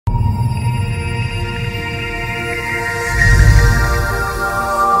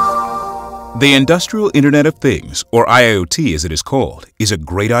The Industrial Internet of Things, or IoT as it is called, is a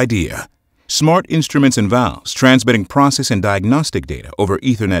great idea. Smart instruments and valves transmitting process and diagnostic data over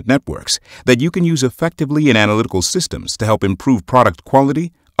Ethernet networks that you can use effectively in analytical systems to help improve product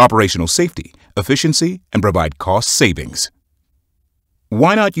quality, operational safety, efficiency, and provide cost savings.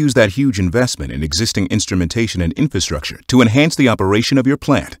 Why not use that huge investment in existing instrumentation and infrastructure to enhance the operation of your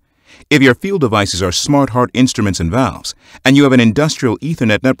plant? If your field devices are Smart HART instruments and valves, and you have an industrial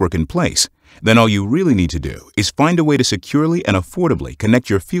Ethernet network in place, then all you really need to do is find a way to securely and affordably connect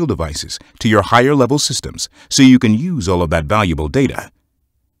your field devices to your higher-level systems so you can use all of that valuable data.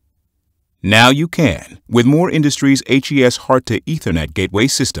 Now you can with More Industries' HES HART to Ethernet gateway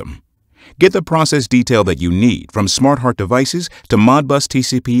system. Get the process detail that you need from Smart HART devices to MODBUS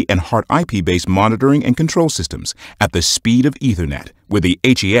TCP and HART-IP-based monitoring and control systems at the speed of Ethernet with the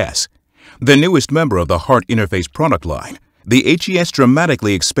HES. The newest member of the HART interface product line, the HES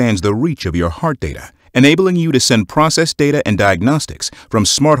dramatically expands the reach of your HART data, enabling you to send process data and diagnostics from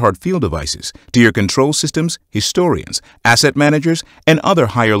Smart HART field devices to your control systems, historians, asset managers, and other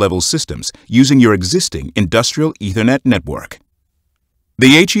higher-level systems using your existing industrial Ethernet network.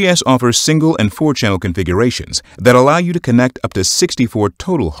 The HES offers single and 4-channel configurations that allow you to connect up to 64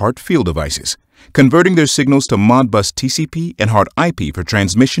 total HART field devices, converting their signals to MODBUS TCP and HART-IP for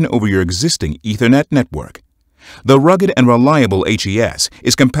transmission over your existing Ethernet network. The rugged and reliable HES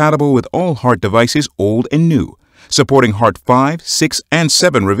is compatible with all HART devices old and new, supporting HART 5, 6, and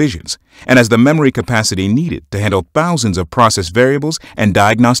 7 revisions, and has the memory capacity needed to handle thousands of process variables and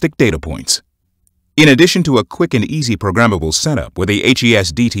diagnostic data points. In addition to a quick and easy programmable setup with the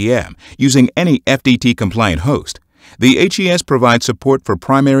HES DTM using any FTT-compliant host, the HES provides support for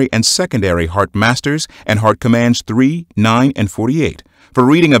primary and secondary HART masters and HART commands 3, 9, and 48 for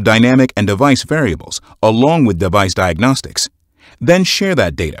reading of dynamic and device variables along with device diagnostics. Then share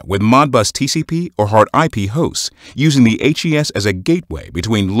that data with MODBUS TCP or HART-IP hosts using the HES as a gateway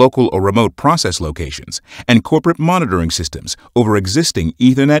between local or remote process locations and corporate monitoring systems over existing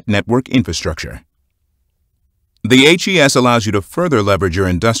Ethernet network infrastructure. The HES allows you to further leverage your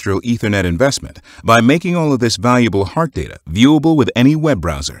industrial Ethernet investment by making all of this valuable HART data viewable with any web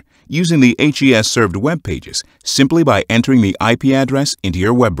browser using the HES-served web pages simply by entering the IP address into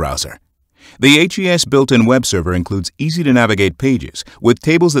your web browser. The HES built-in web server includes easy-to-navigate pages with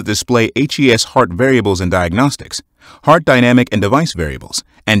tables that display HES HART variables and diagnostics, HART dynamic and device variables,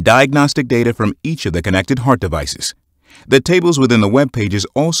 and diagnostic data from each of the connected HART devices. The tables within the web pages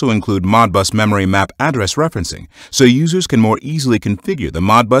also include MODBUS memory map address referencing, so users can more easily configure the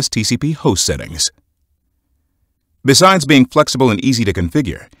MODBUS TCP host settings. Besides being flexible and easy to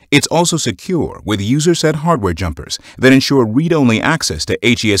configure, it's also secure with user-set hardware jumpers that ensure read-only access to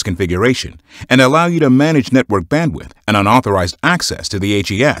HES configuration and allow you to manage network bandwidth and unauthorized access to the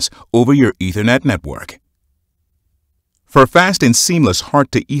HES over your Ethernet network. For fast and seamless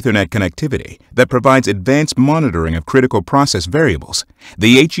HART to Ethernet connectivity that provides advanced monitoring of critical process variables,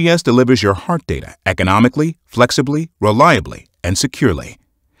 the HES delivers your HART data economically, flexibly, reliably, and securely.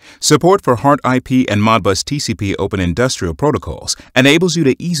 Support for HART-IP and MODBUS TCP open industrial protocols enables you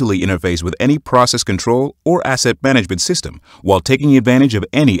to easily interface with any process control or asset management system while taking advantage of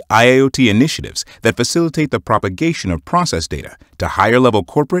any IoT initiatives that facilitate the propagation of process data to higher-level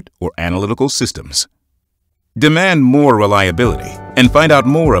corporate or analytical systems. Demand more reliability and find out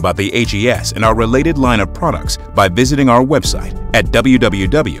more about the HES and our related line of products by visiting our website at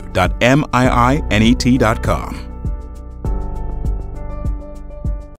www.miinet.com.